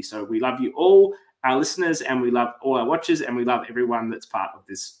community. So we love you all, our listeners, and we love all our watchers, and we love everyone that's part of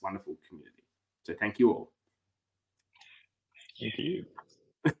this wonderful community. So thank you all. Thank you.